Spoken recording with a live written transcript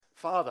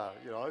father,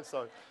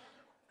 so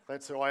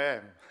that's who I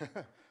am.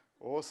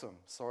 Awesome.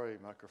 Sorry,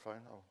 microphone.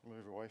 I'll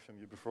move away from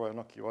you before I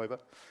knock you over.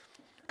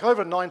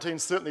 COVID-19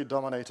 certainly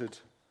dominated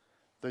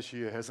this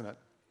year, hasn't it?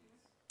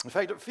 In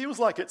fact, it feels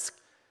like it's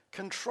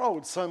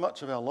controlled so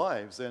much of our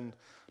lives. And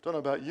I don't know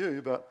about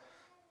you, but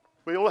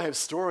we all have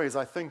stories,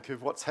 I think,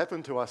 of what's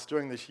happened to us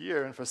during this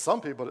year. And for some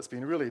people, it's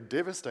been really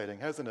devastating,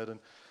 hasn't it? And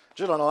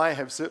Jill and I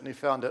have certainly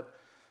found it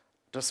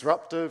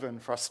disruptive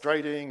and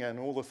frustrating and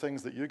all the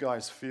things that you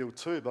guys feel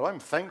too. But I'm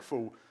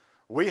thankful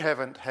we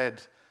haven't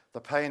had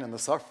the pain and the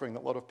suffering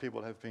that a lot of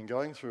people have been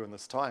going through in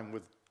this time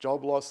with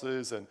job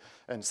losses and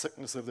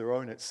sickness of their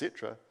own,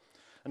 etc.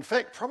 In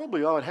fact,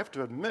 probably I would have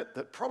to admit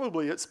that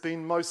probably it's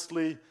been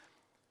mostly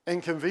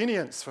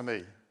inconvenience for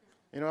me.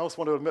 Anyone else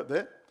want to admit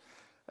that?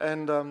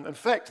 And in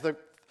fact, the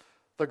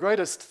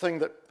greatest thing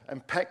that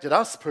impacted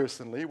us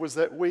personally was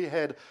that we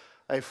had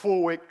a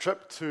 4-week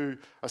trip to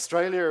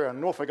Australia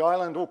and Norfolk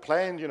Island, all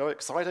planned,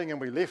 exciting,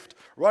 and we left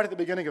right at the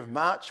beginning of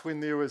March when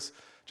there was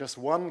just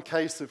one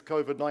case of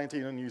COVID-19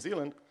 in New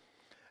Zealand.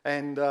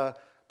 And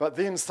but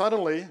then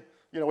suddenly,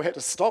 we had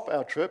to stop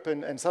our trip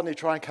and suddenly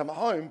try and come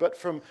home. But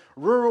from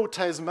rural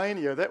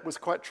Tasmania, that was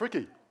quite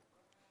tricky.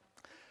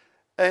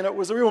 And it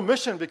was a real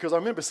mission because I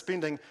remember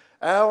spending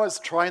hours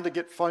trying to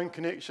get phone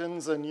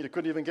connections and you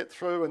couldn't even get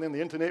through. And then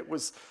the internet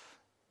was,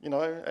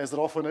 as it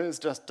often is,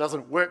 just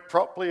doesn't work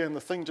properly and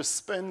the thing just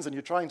spins and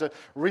you're trying to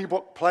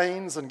rebook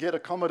planes and get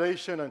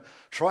accommodation and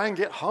try and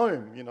get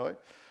home,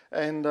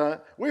 And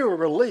we were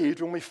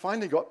relieved when we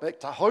finally got back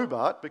to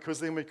Hobart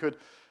because then we could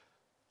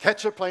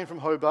catch a plane from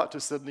Hobart to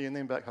Sydney and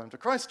then back home to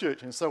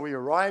Christchurch. And so we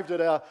arrived at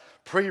our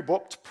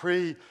pre-booked,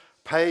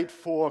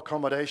 pre-paid-for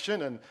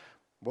accommodation and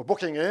were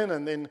booking in,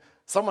 and then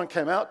someone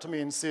came out to me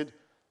and said,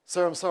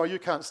 "Sir, I'm sorry, you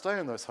can't stay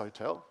in this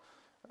hotel."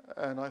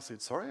 And I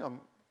said, "Sorry,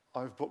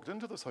 I've booked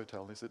into this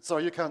hotel." They said, "So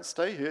you can't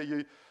stay here,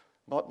 you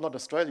not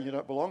Australian, you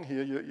don't belong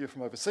here, you're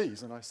from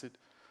overseas." And I said,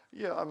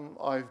 "Yeah,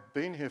 I've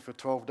been here for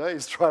 12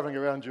 days driving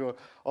around your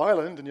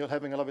island and you're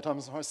having a lovely time.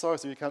 I'm sorry,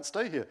 so you can't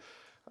stay here."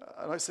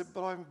 And I said,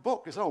 "But I'm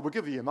booked." He said, "Oh, we'll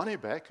give you your money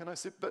back." And I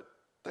said, "But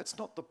that's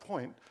not the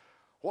point.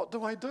 What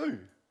do I do?"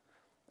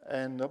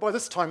 And by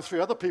this time, 3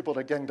 other people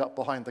had ganged up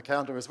behind the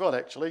counter as well,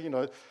 actually.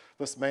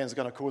 This man's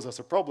going to cause us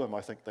a problem,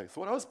 I think they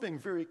thought. I was being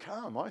very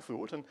calm, I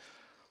thought. And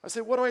I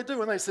said, "What do I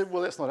do?" And they said,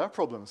 "Well, that's not our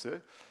problem,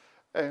 sir."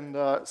 And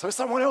so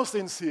someone else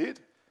then said,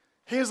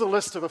 "Here's a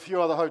list of a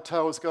few other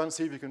hotels. Go and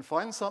see if you can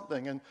find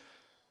something.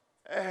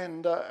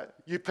 And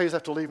you please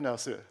have to leave now,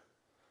 sir."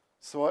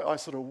 So I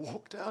sort of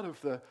walked out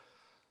of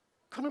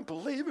couldn't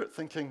believe it,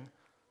 thinking,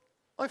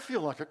 I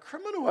feel like a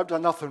criminal. I've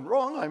done nothing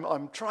wrong.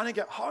 I'm trying to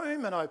get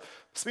home, and I've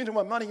spent all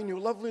my money in your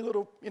lovely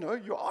little,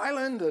 your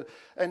island.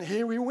 And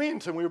here we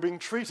went, and we were being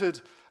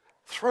treated,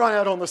 thrown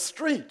out on the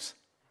street.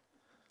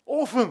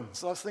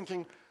 Orphans. I was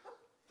thinking,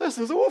 this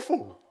is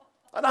awful.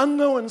 An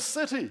unknown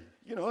city,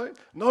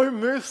 no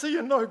mercy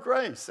and no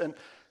grace. And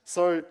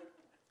so,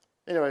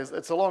 anyways,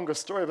 it's a longer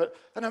story, but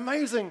an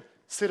amazing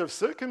set of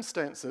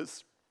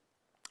circumstances.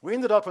 We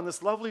ended up in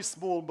this lovely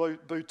small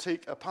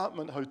boutique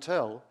apartment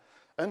hotel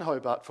in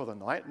Hobart for the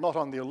night, not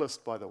on their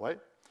list, by the way.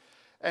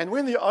 And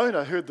when the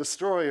owner heard the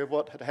story of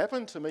what had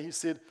happened to me, he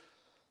said,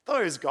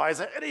 "Those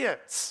guys are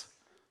idiots."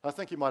 I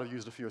think he might have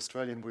used a few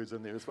Australian words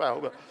in there as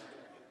well, but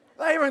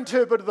they've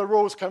interpreted the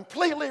rules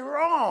completely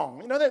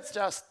wrong.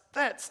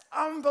 That's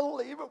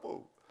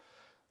unbelievable.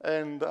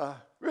 And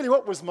really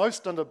what was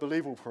most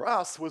unbelievable for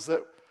us was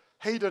that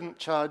he didn't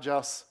charge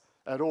us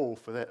at all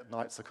for that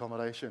night's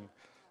accommodation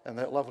in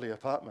that lovely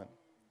apartment.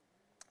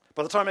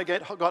 By the time I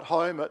got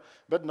home at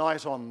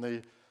midnight on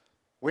the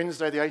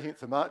Wednesday, the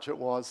 18th of March it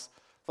was,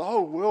 the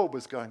whole world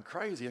was going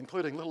crazy,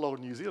 including little old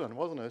New Zealand,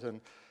 wasn't it?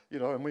 And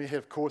and we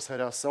of course had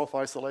our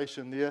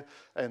self-isolation there,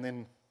 and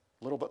then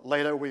a little bit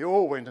later we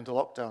all went into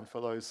lockdown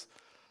for those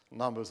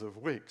numbers of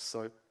weeks.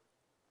 So,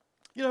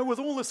 with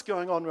all this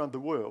going on around the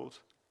world,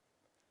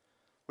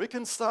 we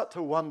can start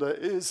to wonder,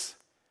 is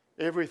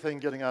everything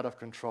getting out of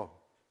control?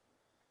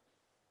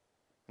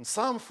 And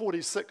Psalm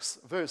 46,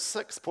 verse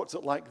 6 puts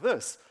it like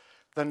this: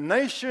 "The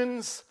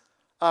nations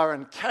are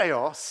in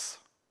chaos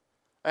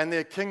and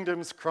their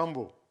kingdoms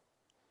crumble."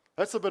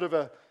 That's a bit of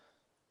a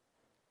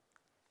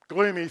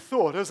gloomy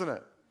thought, isn't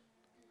it?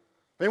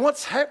 I mean,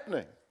 what's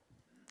happening?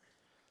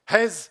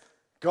 Has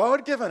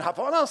God given up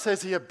on us?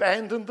 Has he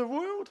abandoned the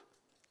world?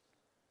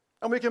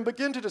 And we can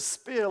begin to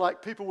despair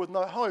like people with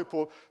no hope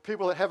or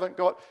people that haven't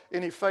got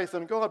any faith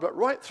in God. But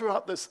right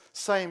throughout this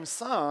same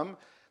psalm,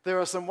 there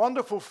are some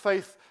wonderful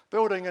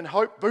faith-building and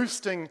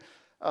hope-boosting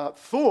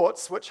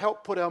thoughts which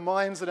help put our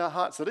minds and our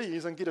hearts at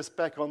ease and get us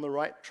back on the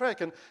right track.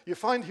 And you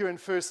find here in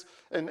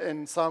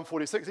Psalm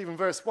 46, even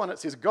verse 1, it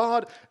says,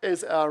 "God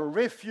is our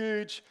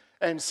refuge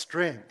and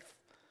strength,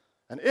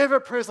 an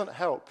ever-present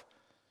help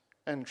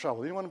in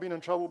trouble." Anyone been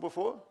in trouble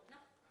before? No.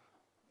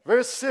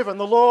 Verse 7,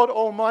 "The Lord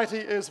Almighty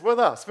is with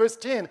us." Verse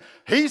 10,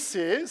 he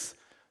says,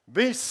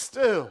 "Be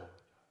still.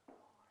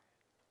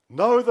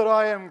 Know that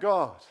I am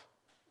God."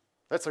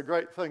 That's a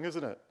great thing,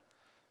 isn't it?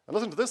 And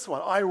listen to this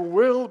one: "I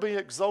will be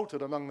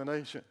exalted among the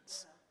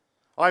nations.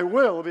 I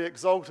will be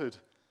exalted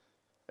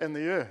in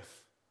the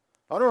earth.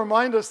 I want to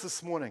remind us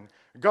this morning,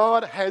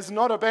 God has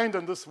not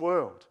abandoned this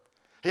world.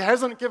 He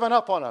hasn't given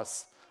up on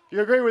us.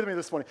 You agree with me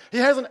this morning? He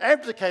hasn't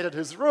abdicated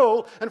his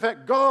rule. In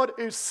fact, God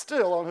is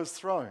still on his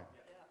throne.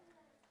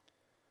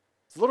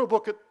 The little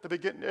book at the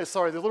beginning,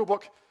 the little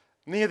book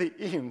near the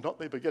end, not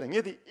the beginning,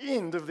 near the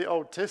end of the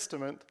Old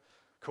Testament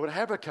called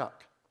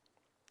Habakkuk.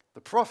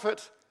 The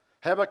prophet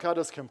Habakkuk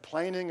is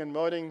complaining and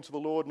moaning to the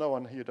Lord. No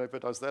one here ever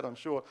does that, I'm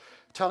sure.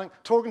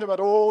 Talking about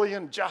all the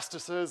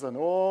injustices and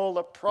all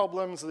the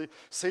problems that he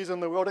sees in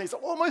the world. And he's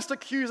almost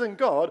accusing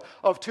God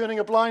of turning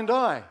a blind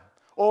eye,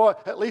 or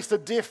at least a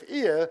deaf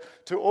ear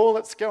to all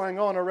that's going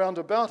on around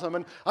about him.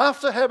 And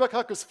after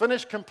Habakkuk has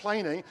finished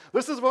complaining,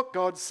 this is what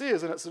God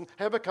says, and it's in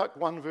Habakkuk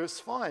 1 verse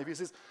 5. He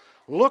says,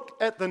 "Look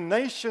at the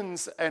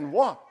nations and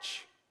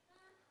watch.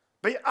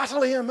 Be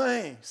utterly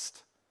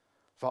amazed.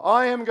 For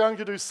I am going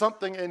to do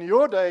something in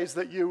your days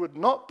that you would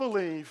not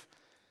believe,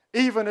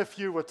 even if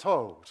you were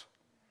told."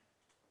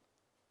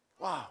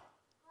 Wow.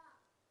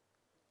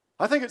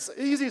 I think it's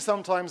easy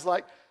sometimes,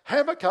 like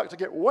Habakkuk, to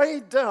get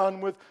weighed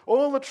down with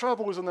all the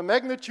troubles and the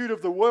magnitude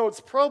of the world's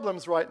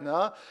problems right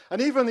now,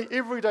 and even the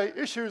everyday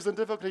issues and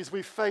difficulties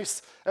we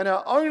face in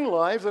our own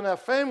lives and our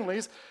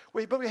families.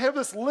 But we have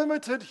this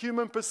limited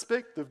human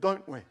perspective,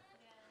 don't we?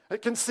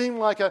 It can seem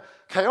like a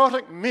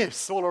chaotic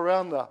mess all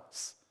around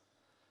us.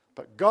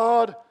 But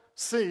God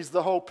sees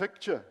the whole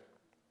picture.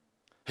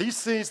 He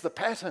sees the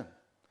pattern.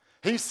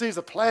 He sees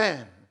a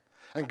plan.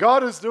 And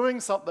God is doing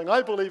something,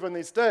 I believe, in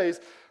these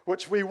days,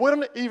 which we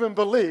wouldn't even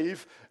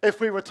believe if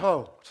we were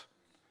told.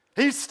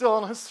 He's still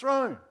on his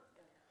throne.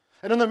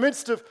 And in the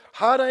midst of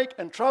heartache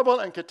and trouble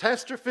and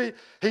catastrophe,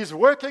 he's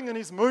working and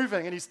he's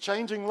moving and he's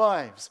changing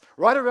lives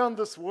right around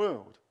this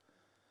world.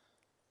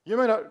 You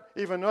may not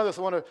even know this.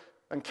 I want to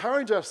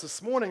encourage us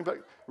this morning, but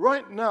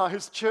right now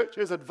his church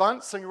is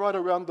advancing right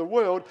around the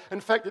world. In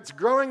fact, it's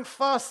growing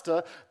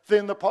faster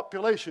than the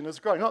population is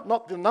growing.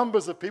 Not the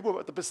numbers of people,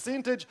 but the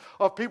percentage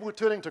of people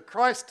turning to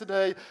Christ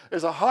today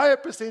is a higher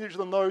percentage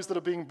than those that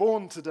are being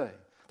born today.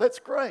 That's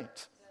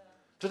great.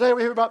 Today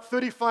we have about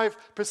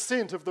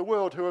 35% of the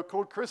world who are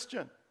called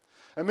Christian.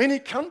 And many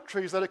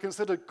countries that are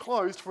considered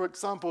closed, for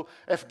example,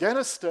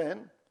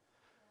 Afghanistan,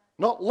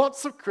 not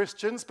lots of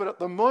Christians, but at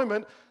the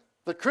moment,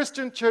 the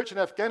Christian church in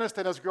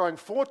Afghanistan is growing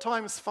 4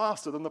 times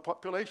faster than the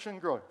population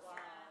growth. Wow.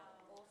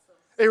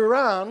 Awesome.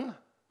 Iran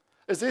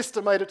is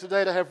estimated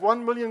today to have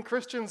 1 million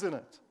Christians in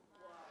it.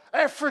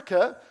 Wow.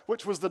 Africa,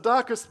 which was the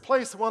darkest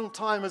place one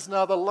time, is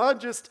now the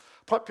largest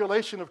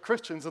population of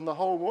Christians in the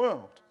whole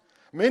world.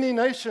 Many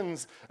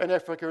nations in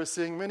Africa are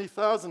seeing many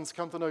thousands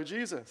come to know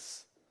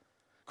Jesus.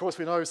 Of course,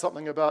 we know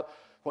something about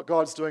what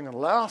God's doing in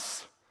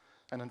Laos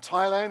and in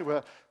Thailand,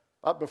 where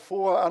up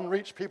before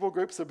unreached people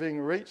groups are being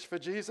reached for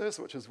Jesus,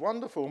 which is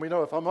wonderful. And we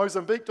know of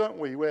Mozambique, don't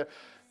we, where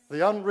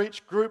the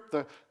unreached group,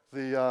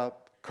 the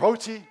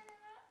Koti,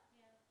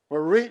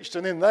 were reached,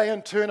 and then they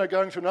in turn are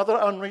going to another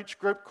unreached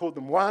group called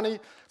the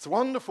Mwani. It's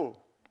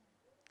wonderful.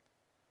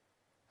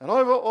 And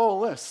over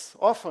all this,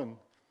 often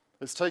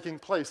is taking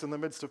place in the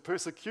midst of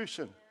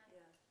persecution,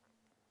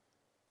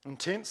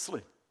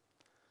 intensely,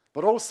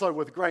 but also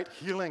with great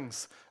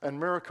healings and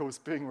miracles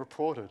being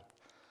reported.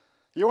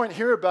 You won't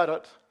hear about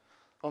it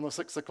on the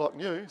 6 o'clock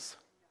news.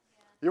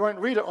 You won't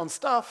read it on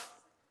Stuff.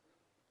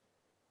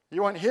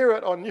 You won't hear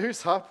it on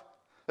News Hub.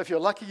 If you're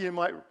lucky, you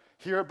might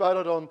hear about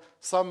it on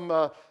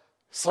some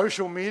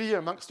social media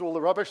amongst all the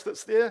rubbish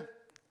that's there.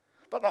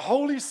 But the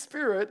Holy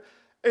Spirit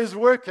is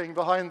working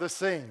behind the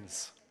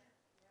scenes.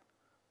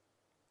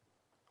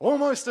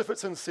 Almost if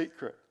it's in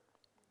secret.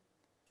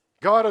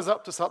 God is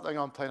up to something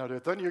on planet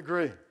Earth. Don't you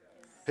agree?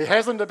 He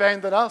hasn't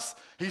abandoned us.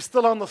 He's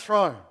still on the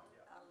throne.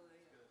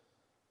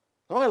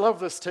 I love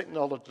this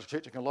technological,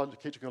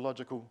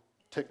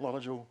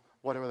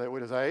 whatever that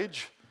word is,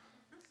 age.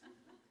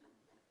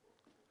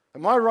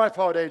 At my ripe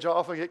old age, I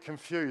often get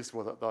confused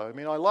with it, though. I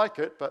mean, I like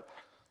it, but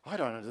I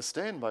don't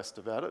understand most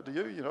about it. Do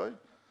you? You know?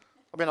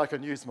 I mean, I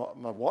can use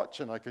my watch,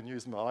 and I can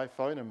use my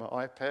iPhone and my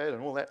iPad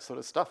and all that sort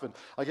of stuff, and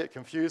I get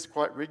confused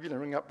quite regularly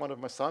and ring up one of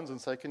my sons and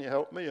say, "Can you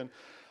help me?" And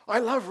I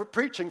love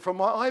preaching from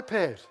my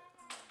iPad.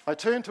 I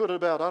turned to it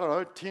about,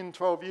 10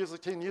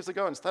 years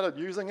ago and started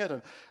using it,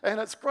 and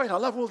it's great. I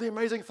love all the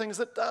amazing things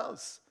it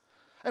does.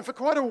 And for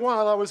quite a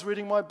while, I was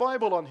reading my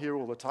Bible on here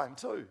all the time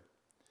too.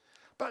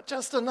 But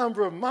just a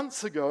number of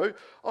months ago,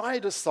 I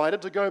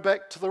decided to go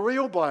back to the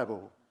real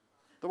Bible,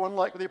 the one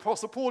like the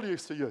Apostle Paul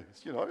used to use,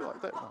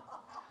 like that one.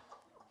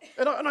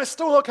 And I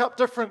still look up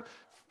different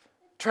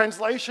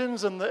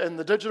translations in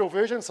the digital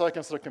version so I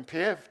can sort of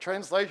compare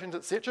translations,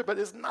 etc. But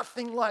there's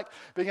nothing like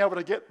being able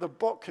to get the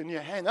book in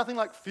your hand, nothing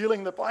like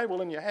feeling the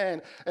Bible in your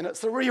hand, and it's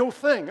the real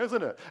thing,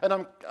 isn't it? And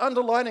I'm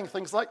underlining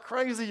things like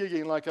crazy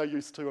again like I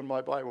used to in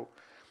my Bible.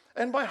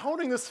 And by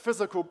holding this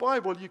physical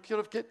Bible, you kind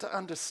of get to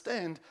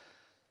understand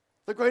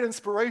the great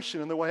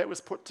inspiration in the way it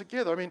was put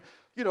together. I mean,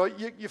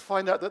 you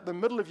find out that the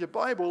middle of your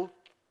Bible,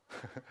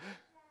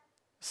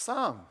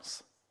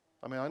 Psalms.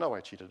 I mean, I know I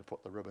cheated to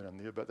put the ribbon in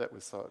there, but that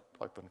was so it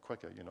opened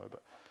quicker,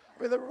 But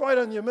I mean, right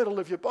in the middle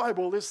of your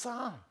Bible, there's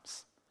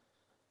Psalms.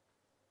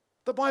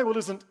 The Bible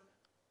isn't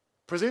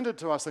presented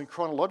to us in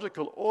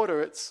chronological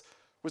order. It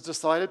was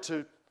decided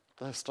to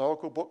the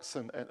historical books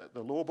and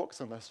the law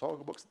books and the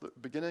historical books at the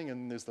beginning,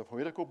 and there's the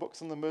poetical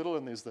books in the middle,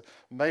 and there's the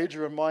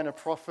major and minor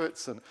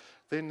prophets, and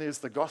then there's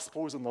the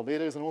Gospels and the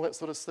letters and all that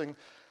sort of thing.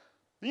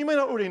 You may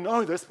not already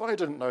know this, but I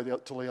didn't know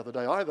till the other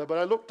day either, but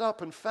I looked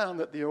up and found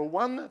that there are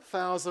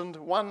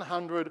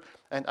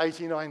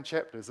 1,189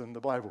 chapters in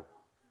the Bible.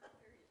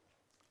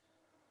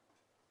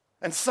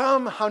 And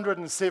Psalm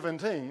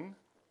 117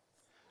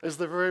 is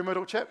the very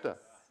middle chapter.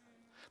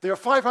 There are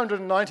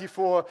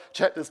 594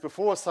 chapters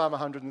before Psalm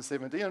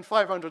 117 and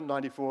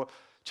 594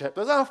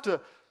 chapters after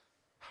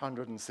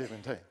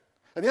 117.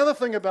 And the other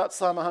thing about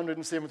Psalm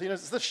 117 is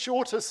it's the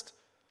shortest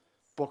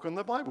book in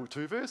the Bible,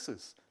 2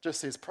 verses.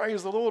 Just says,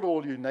 "Praise the Lord,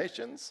 all you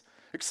nations.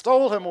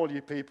 Extol him, all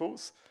you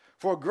peoples.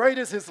 For great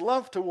is his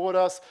love toward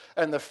us,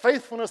 and the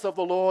faithfulness of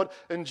the Lord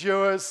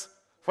endures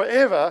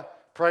forever.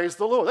 Praise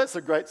the Lord." That's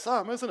a great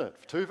psalm, isn't it?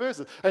 2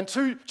 verses. And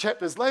 2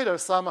 chapters later,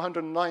 Psalm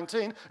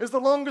 119 is the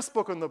longest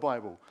book in the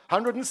Bible.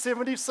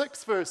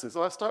 176 verses.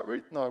 I start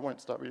reading? No, I won't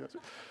start reading.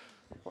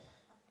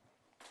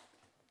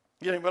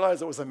 You didn't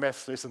realize it was a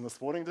maths lesson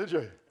this morning, did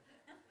you?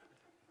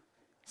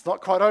 It's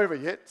not quite over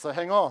yet, so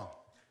hang on.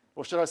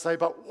 Or should I say,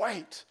 but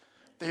wait,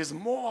 there's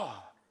more.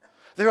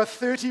 There are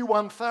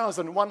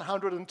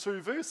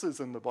 31,102 verses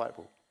in the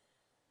Bible.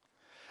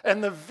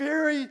 And the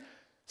very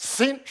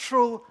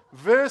central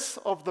verse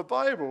of the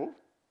Bible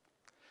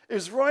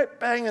is right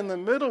bang in the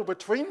middle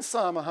between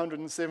Psalm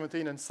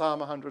 117 and Psalm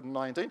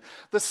 119.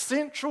 The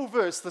central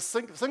verse, the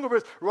single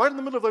verse, right in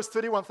the middle of those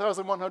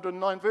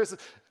 31,109 verses.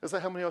 Is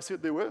that how many I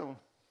said there were?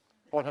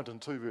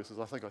 102 verses,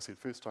 I think I said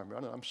first time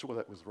around, and I'm sure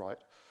that was right,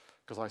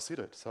 because I said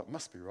it, so it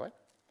must be right.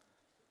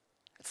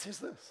 It says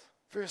this,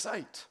 verse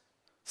 8,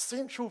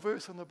 central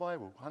verse in the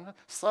Bible,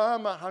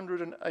 Psalm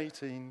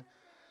 118,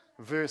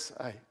 verse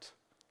 8.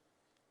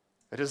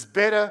 It is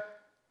better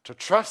to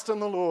trust in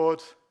the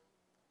Lord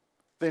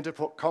than to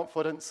put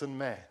confidence in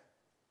man.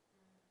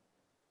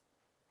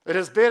 It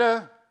is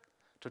better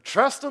to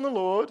trust in the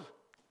Lord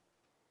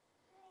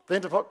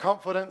than to put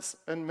confidence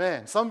in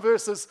man. Some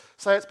verses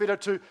say it's better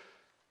to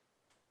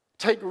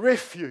take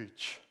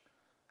refuge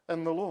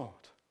in the Lord.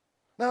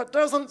 Now, it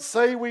doesn't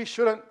say we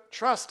shouldn't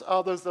trust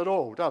others at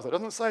all, does it? It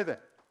doesn't say that.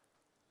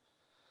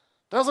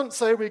 It doesn't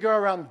say we go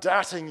around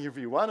doubting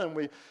everyone and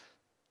we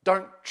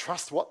don't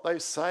trust what they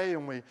say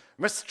and we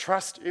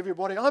mistrust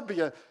everybody. I'd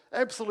be an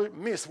absolute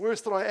mess,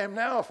 worse than I am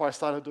now if I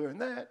started doing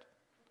that.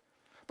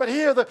 But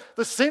here,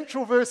 the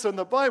central verse in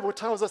the Bible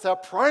tells us our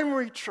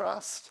primary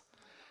trust,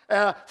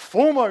 our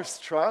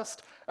foremost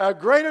trust, our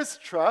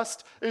greatest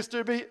trust is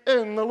to be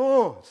in the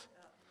Lord.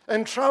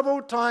 In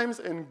troubled times,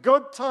 in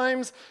good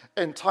times,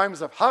 in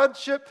times of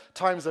hardship,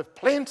 times of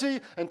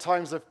plenty, in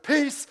times of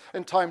peace,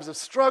 in times of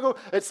struggle,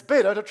 it's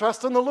better to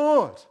trust in the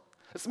Lord.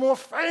 It's more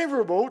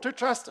favorable to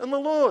trust in the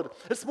Lord.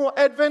 It's more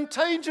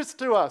advantageous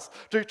to us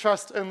to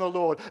trust in the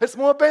Lord. It's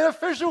more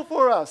beneficial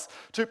for us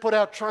to put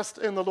our trust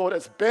in the Lord.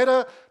 It's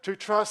better to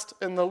trust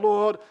in the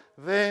Lord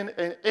than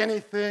in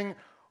anything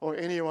or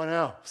anyone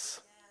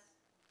else.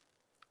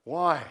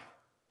 Why?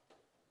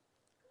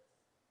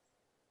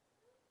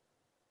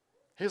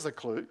 Here's a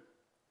clue.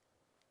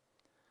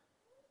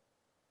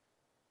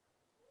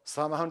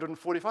 Psalm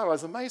 145. I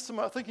was amazed,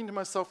 thinking to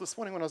myself this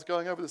morning when I was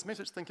going over this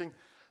message, thinking,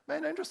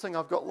 man, interesting,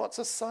 I've got lots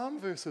of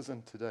psalm verses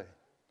in today.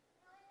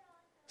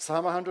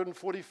 Psalm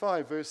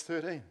 145, verse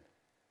 13.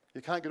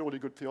 You can't get all the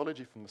good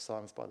theology from the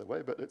Psalms, by the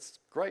way, but it's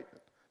great.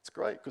 It's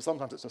great, because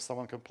sometimes it's just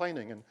someone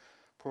complaining and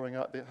pouring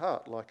out their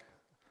heart, like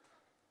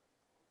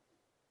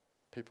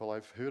people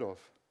I've heard of.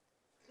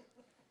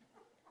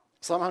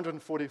 Psalm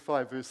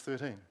 145, verse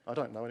 13. I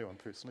don't know anyone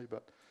personally,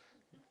 but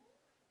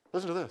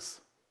listen to this.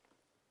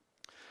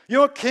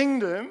 Your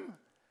kingdom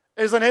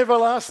is an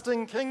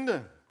everlasting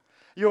kingdom.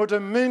 Your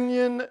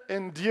dominion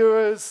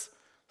endures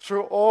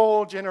through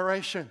all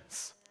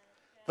generations.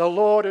 The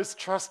Lord is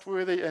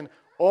trustworthy in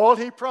all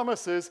he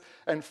promises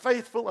and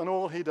faithful in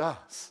all he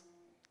does.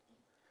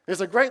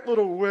 There's a great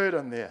little word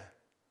in there.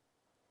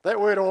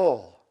 That word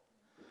all.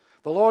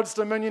 The Lord's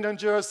dominion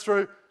endures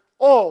through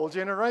all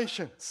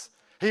generations.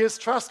 He is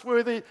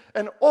trustworthy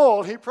in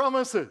all he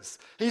promises.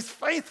 He's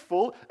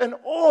faithful in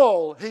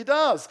all he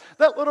does.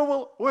 That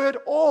little word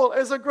all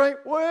is a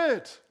great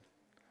word.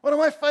 One of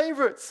my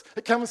favorites.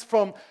 It comes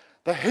from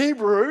the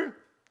Hebrew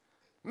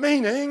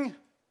meaning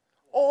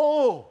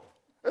all.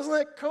 Isn't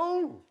that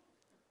cool?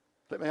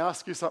 Let me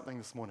ask you something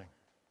this morning.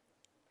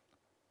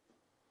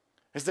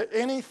 Is there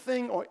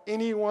anything or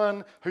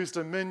anyone whose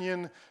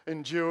dominion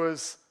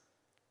endures,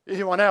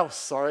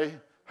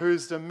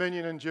 whose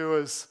dominion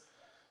endures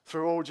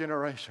through all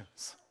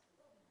generations?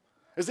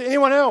 Is there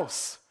anyone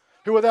else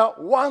who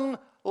without one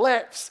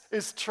lapse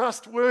is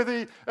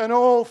trustworthy in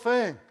all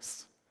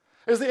things?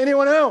 Is there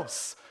anyone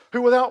else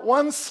who without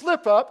one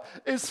slip up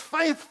is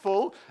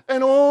faithful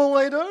in all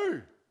they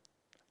do?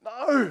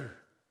 No.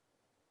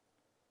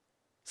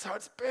 So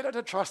it's better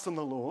to trust in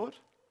the Lord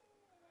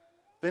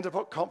than to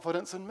put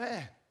confidence in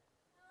man.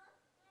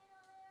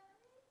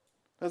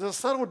 There's a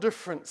subtle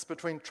difference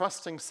between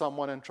trusting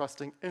someone and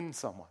trusting in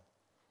someone.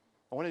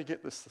 I want you to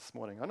get this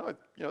morning. I know,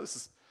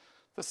 this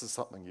is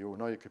something you all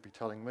know you could be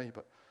telling me,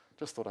 but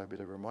just thought I'd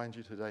better remind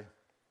you today.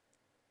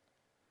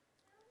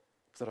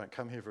 Because I don't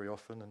come here very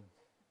often, and,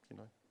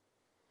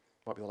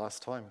 might be the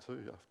last time too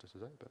after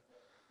today. But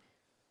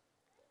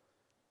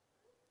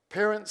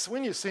parents,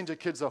 when you send your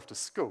kids off to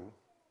school,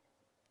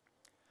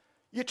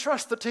 you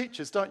trust the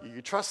teachers, don't you?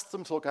 You trust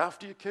them to look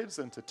after your kids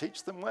and to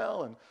teach them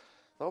well, and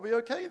they'll be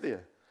okay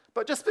there.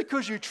 But just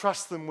because you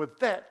trust them with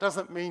that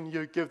doesn't mean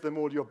you give them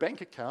all your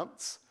bank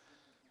accounts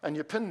and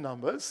your PIN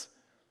numbers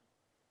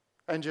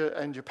and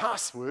your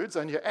passwords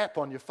and your app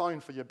on your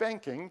phone for your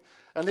banking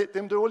and let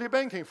them do all your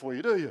banking for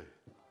you, do you?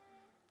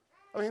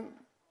 I mean,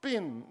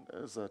 Ben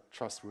is a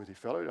trustworthy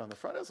fellow down the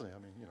front, isn't he? I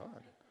mean,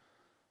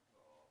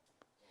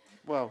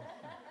 well,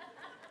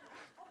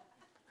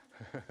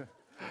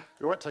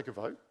 we won't take a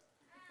vote.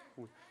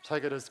 We'll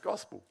take it as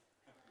gospel.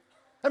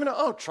 I mean,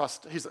 I'll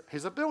trust,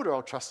 he's a builder,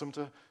 I'll trust him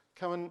to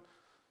come and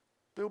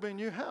build me a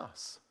new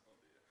house.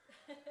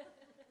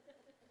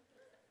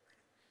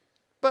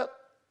 But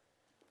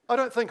I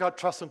don't think I'd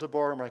trust him to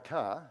borrow my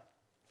car,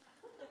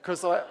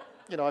 because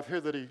I've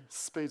heard that he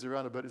speeds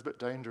around a bit, he's a bit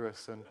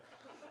dangerous, and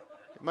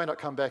it may not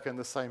come back in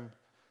the same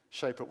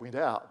shape it went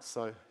out,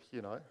 so,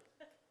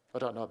 I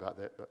don't know about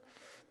that. But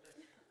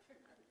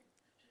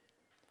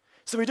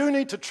so we do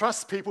need to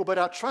trust people, but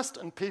our trust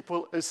in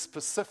people is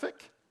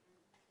specific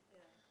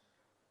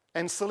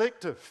and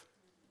selective.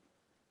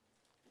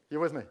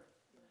 You with me?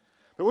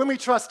 But when we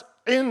trust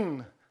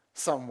in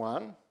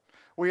someone,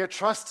 we are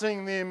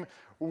trusting them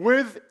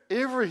with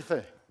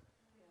everything.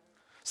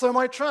 So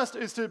my trust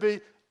is to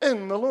be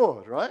in the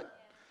Lord, right?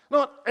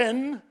 Not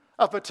in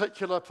a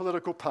particular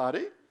political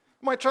party.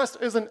 My trust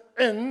isn't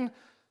in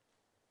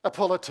a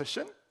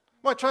politician.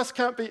 My trust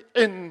can't be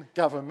in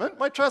government.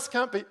 My trust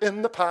can't be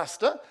in the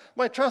pastor.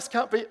 My trust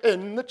can't be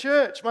in the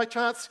church. My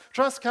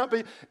trust can't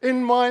be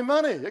in my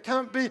money. It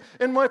can't be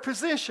in my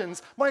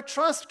possessions. My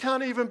trust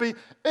can't even be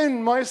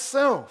in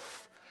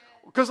myself,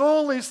 because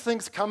all these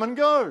things come and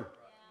go.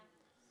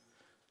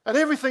 And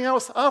everything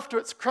else after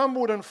it's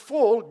crumbled and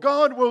fall,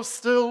 God will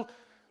still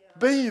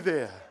be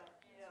there.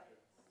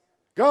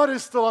 God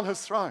is still on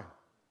his throne.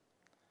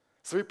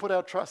 So we put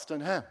our trust in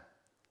him.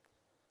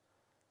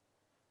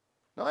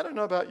 Now, I don't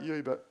know about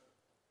you, but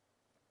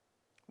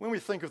when we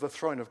think of the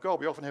throne of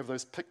God, we often have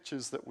those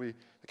pictures that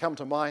come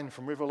to mind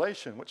from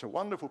Revelation, which are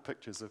wonderful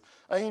pictures of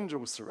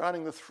angels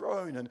surrounding the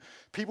throne and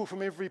people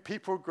from every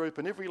people group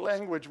and every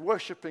language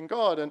worshiping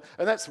God. And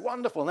that's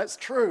wonderful, and that's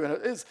true, and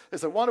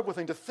it's a wonderful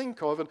thing to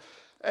think of.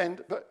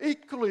 But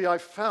equally,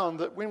 I've found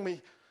that when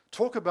we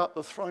talk about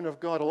the throne of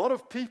God, a lot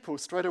of people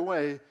straight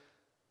away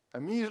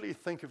immediately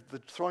think of the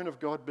throne of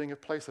God being a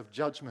place of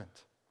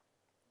judgment.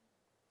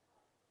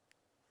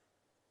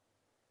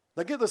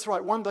 Now get this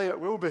right, one day it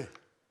will be.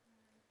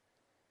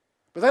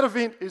 But that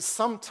event is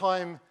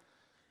sometime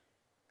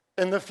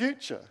in the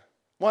future,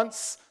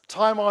 once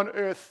time on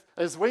earth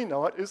as we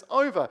know it is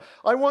over.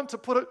 I want to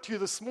put it to you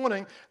this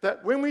morning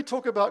that when we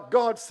talk about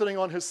God sitting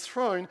on his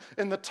throne,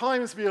 in the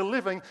times we are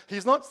living,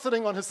 he's not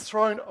sitting on his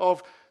throne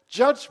of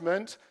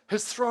judgment.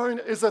 His throne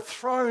is a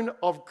throne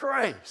of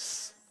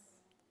grace.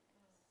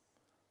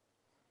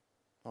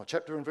 Oh,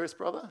 chapter and verse,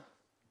 brother?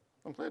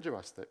 I'm glad you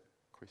asked that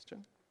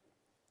question.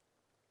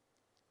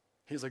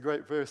 Here's a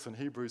great verse in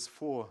Hebrews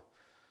 4,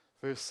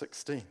 verse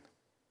 16.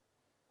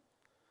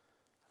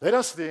 Let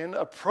us then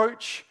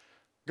approach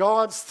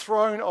God's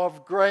throne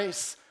of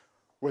grace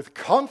with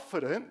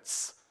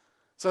confidence,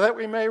 so that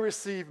we may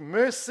receive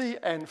mercy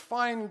and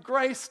find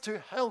grace to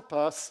help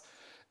us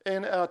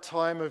in our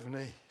time of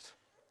need.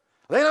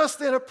 Let us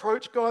then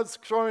approach God's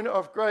throne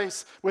of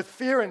grace with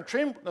fear and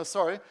trembling.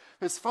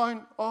 His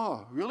throne.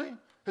 Oh, really?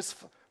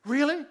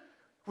 Really?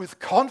 With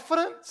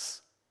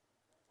confidence?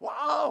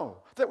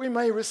 Wow! That we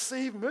may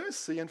receive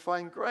mercy and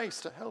find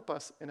grace to help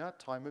us in our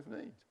time of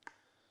need.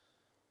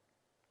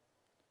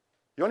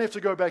 You only have to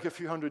go back a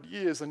few hundred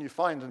years and you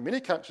find in many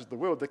countries of the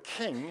world, the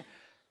king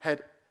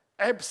had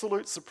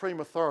absolute supreme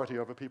authority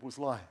over people's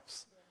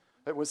lives.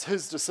 It was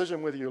his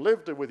decision whether you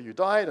lived or whether you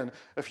died, and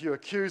if you're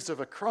accused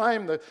of a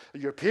crime,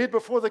 you appeared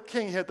before the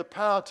king. He had the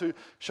power to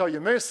show you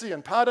mercy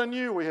and pardon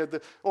you,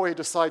 or he'd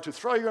decide to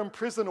throw you in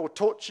prison or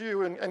torture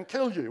you and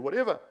kill you,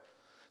 whatever.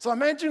 So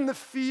imagine the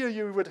fear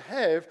you would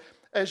have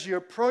as you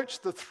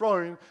approached the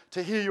throne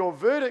to hear your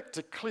verdict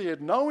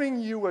declared, knowing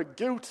you were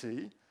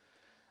guilty,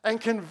 and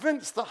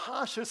convinced the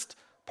harshest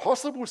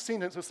possible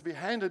sentence was to be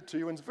handed to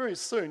you, and very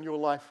soon your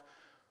life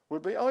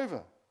would be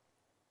over.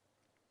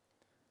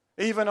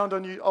 Even under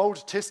New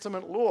Old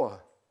Testament law,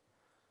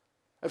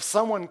 if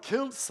someone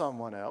killed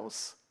someone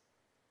else,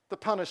 the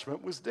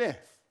punishment was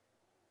death.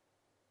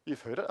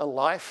 You've heard it, a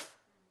life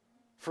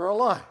for a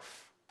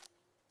life.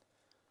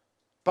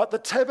 But the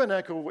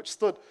tabernacle which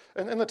stood,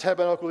 and in the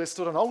tabernacle there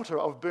stood an altar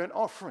of burnt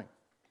offering.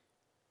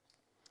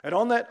 And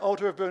on that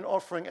altar of burnt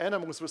offering,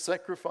 animals were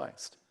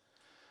sacrificed.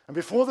 And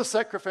before the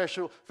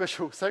sacrificial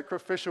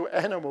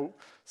animal,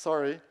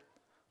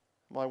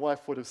 my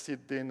wife would have said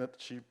then that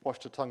she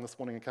washed her tongue this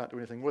morning and can't do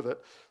anything with it,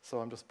 so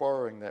I'm just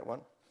borrowing that one.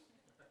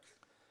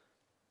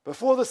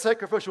 Before the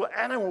sacrificial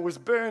animal was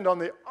burned on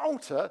the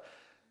altar,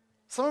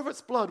 some of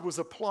its blood was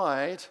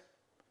applied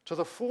to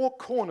the four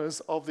corners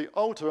of the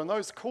altar, and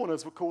those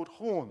corners were called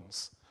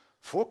horns.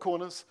 Four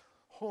corners,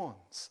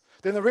 horns.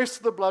 Then the rest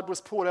of the blood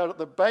was poured out at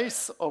the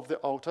base of the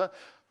altar.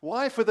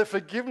 Why? For the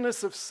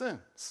forgiveness of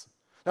sins.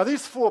 Now,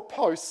 these four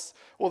posts,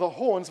 or the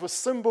horns, were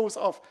symbols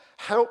of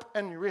help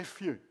and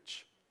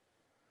refuge.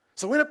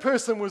 So when a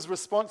person was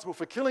responsible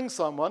for killing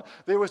someone,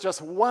 there was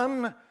just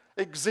one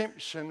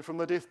exemption from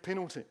the death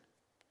penalty.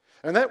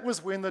 And that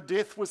was when the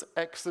death was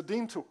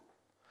accidental.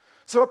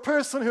 So a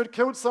person who had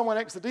killed someone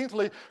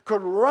accidentally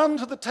could run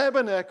to the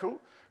tabernacle,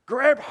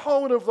 grab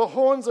hold of the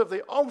horns of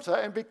the altar,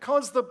 and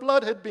because the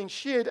blood had been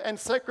shed and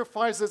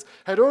sacrifices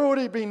had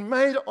already been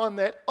made on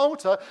that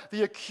altar,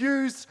 the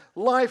accused's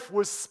life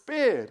was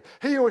spared.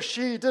 He or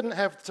she didn't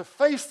have to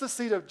face the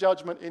seat of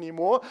judgment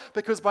anymore,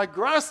 because by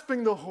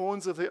grasping the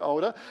horns of the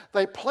altar,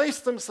 they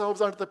placed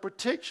themselves under the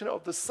protection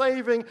of the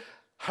saving,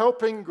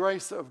 helping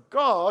grace of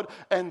God,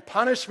 and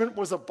punishment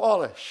was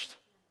abolished.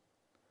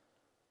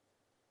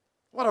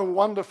 What a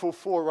wonderful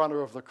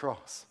forerunner of the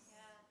cross.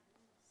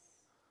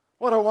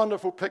 What a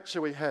wonderful picture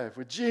we have,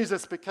 where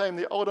Jesus became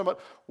the ultimate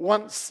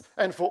once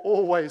and for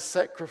always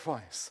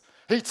sacrifice.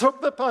 He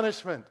took the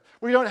punishment.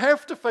 We don't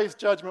have to face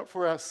judgment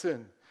for our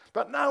sin.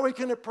 But now we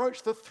can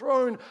approach the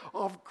throne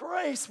of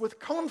grace with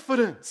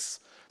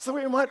confidence, so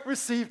we might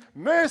receive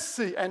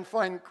mercy and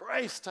find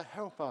grace to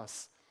help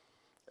us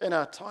in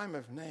our time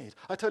of need.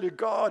 I tell you,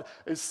 God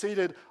is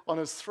seated on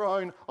his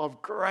throne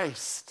of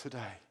grace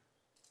today.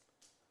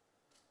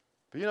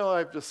 But you know,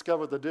 I've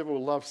discovered the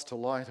devil loves to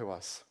lie to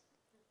us.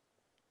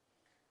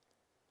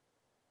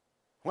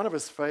 One of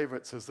his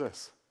favorites is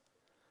this.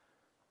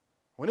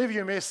 Whenever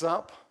you mess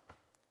up,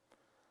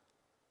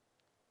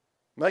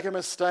 make a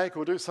mistake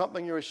or do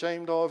something you're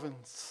ashamed of in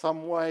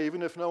some way,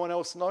 even if no one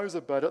else knows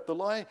about it, the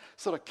lie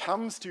sort of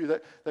comes to you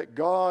that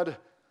God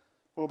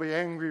will be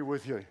angry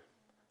with you.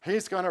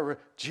 He's going to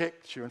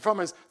reject you. And from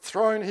his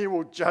throne, he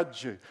will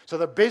judge you. So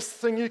the best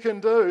thing you can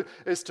do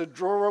is to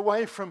draw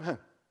away from him.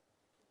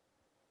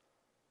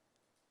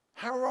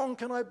 How wrong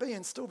can I be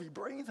and still be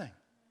breathing?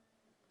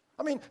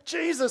 I mean,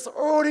 Jesus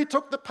already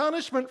took the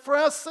punishment for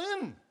our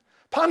sin.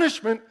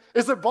 Punishment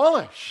is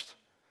abolished.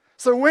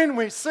 So when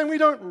we sin, we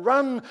don't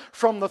run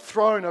from the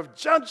throne of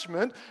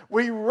judgment.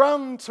 We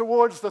run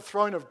towards the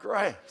throne of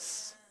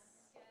grace.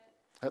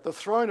 At the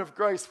throne of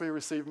grace, we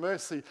receive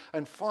mercy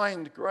and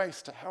find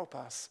grace to help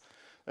us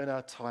in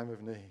our time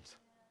of need.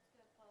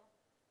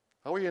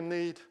 Are we in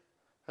need,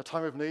 a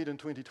time of need in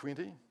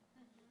 2020?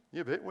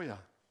 You bet we are.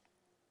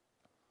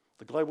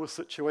 The global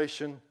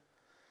situation,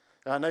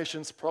 our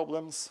nation's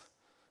problems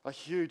are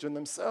huge in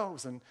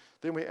themselves, and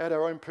then we add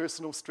our own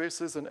personal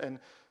stresses and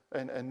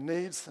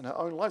needs in our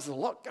own lives. There's a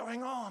lot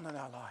going on in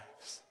our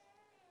lives.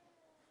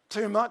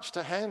 Too much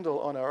to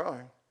handle on our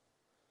own.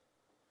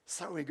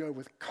 So we go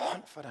with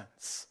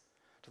confidence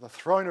to the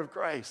throne of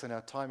grace in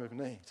our time of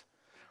need.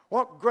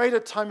 What greater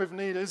time of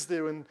need is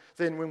there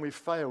than when we've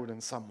failed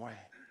in some way?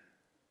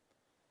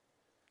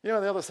 You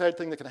know, the other sad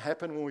thing that can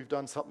happen when we've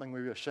done something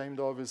we're ashamed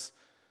of is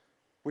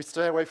we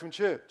stay away from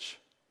church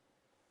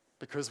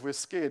because we're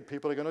scared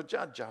people are going to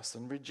judge us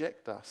and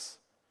reject us.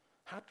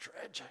 How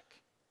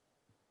tragic.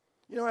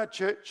 You know, our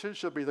churches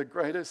should be the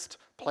greatest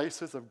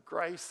places of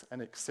grace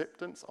and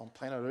acceptance on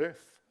planet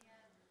Earth.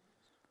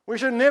 We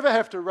should never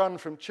have to run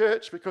from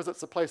church because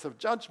it's a place of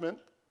judgment.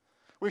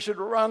 We should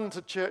run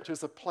to church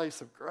as a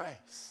place of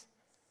grace.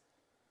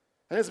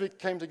 And as we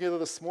came together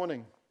this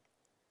morning,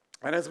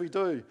 and as we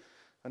do,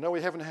 I know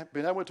we haven't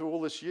been able to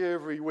all this year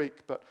every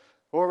week, but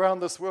all around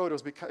this world,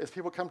 as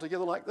people come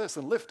together like this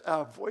and lift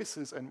our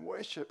voices and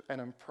worship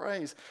and in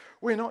praise,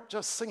 we're not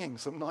just singing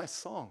some nice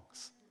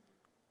songs.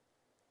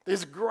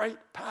 There's great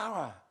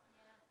power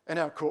in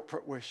our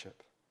corporate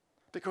worship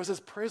because his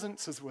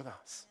presence is with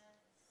us.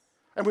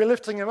 And we're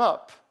lifting him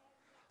up.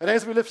 And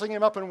as we're lifting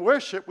him up in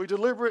worship, we're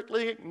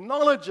deliberately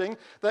acknowledging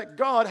that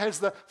God has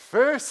the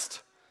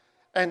first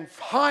and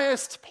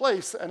highest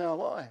place in our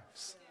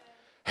lives.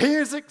 He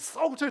is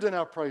exalted in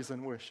our praise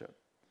and worship.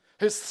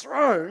 His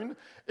throne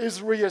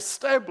is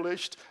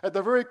reestablished at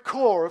the very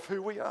core of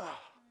who we are.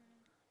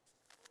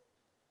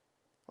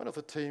 One of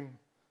the team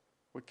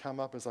would come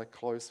up as I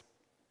close.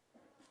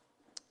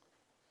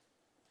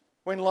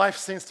 When life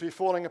seems to be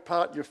falling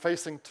apart, you're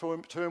facing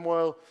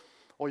turmoil,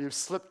 or you've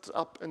slipped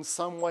up in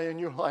some way in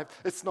your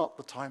life, it's not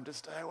the time to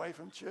stay away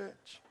from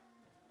church.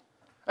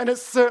 And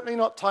it's certainly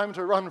not time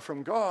to run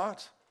from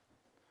God,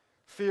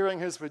 fearing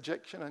his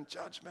rejection and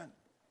judgment.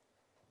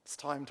 It's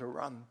time to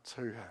run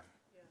to him.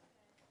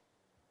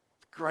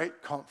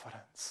 Great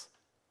confidence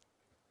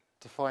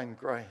to find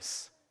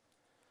grace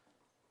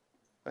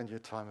in your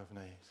time of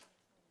need.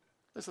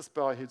 Let's just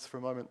bow our heads for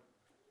a moment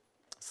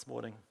this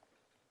morning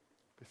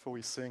before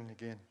we sing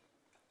again.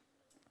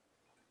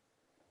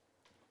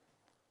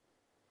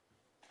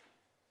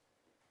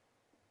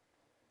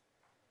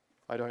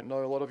 I don't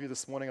know a lot of you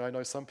this morning. I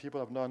know some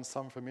people. I've known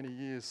some for many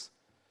years.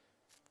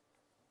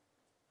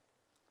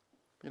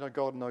 You know,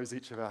 God knows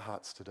each of our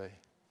hearts today.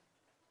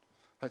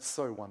 That's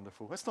so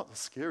wonderful. That's not the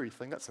scary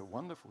thing, that's a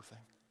wonderful thing.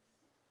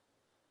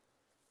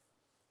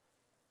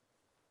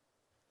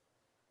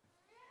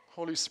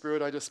 Holy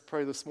Spirit, I just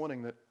pray this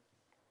morning that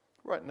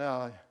right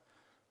now,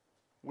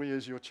 we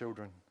as your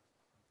children,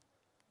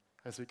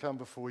 as we come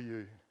before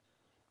you,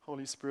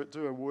 Holy Spirit,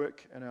 do a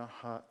work in our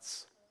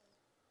hearts.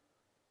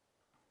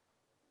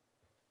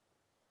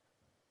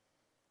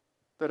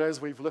 That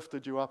as we've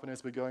lifted you up and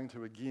as we're going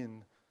to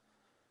again,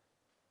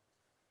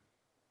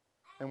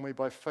 and we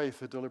by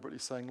faith are deliberately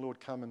saying, Lord,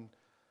 come and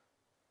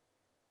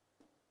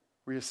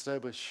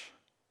re-establish,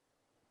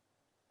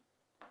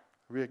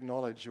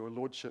 re-acknowledge your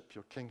lordship,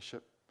 your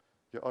kingship,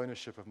 your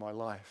ownership of my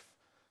life.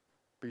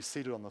 Be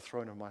seated on the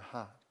throne of my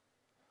heart.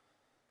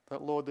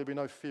 That, Lord, there be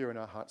no fear in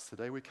our hearts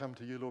today. We come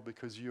to you, Lord,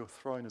 because your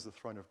throne is a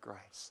throne of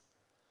grace.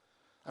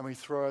 And we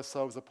throw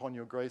ourselves upon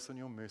your grace and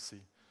your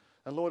mercy.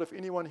 And Lord, if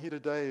anyone here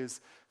today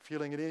is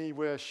feeling in any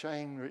way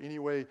ashamed or any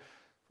way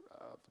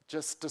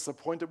just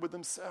disappointed with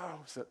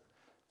themselves, that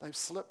they've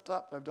slipped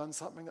up, they've done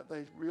something that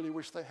they really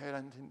wish they had,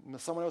 and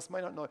someone else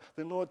may not know,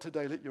 then Lord,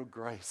 today let your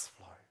grace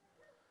flow.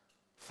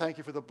 Thank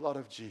you for the blood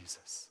of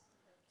Jesus.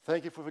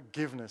 Thank you for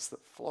forgiveness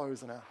that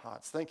flows in our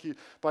hearts. Thank you,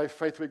 by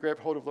faith we grab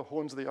hold of the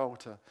horns of the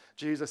altar.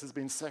 Jesus has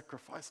been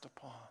sacrificed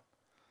upon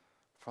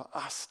for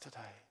us today,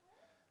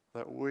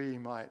 that we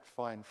might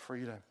find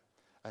freedom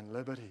and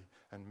liberty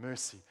and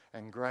mercy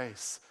and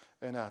grace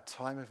in our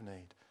time of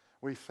need.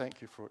 We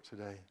thank you for it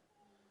today.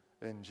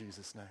 In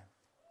Jesus' name,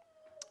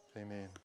 amen.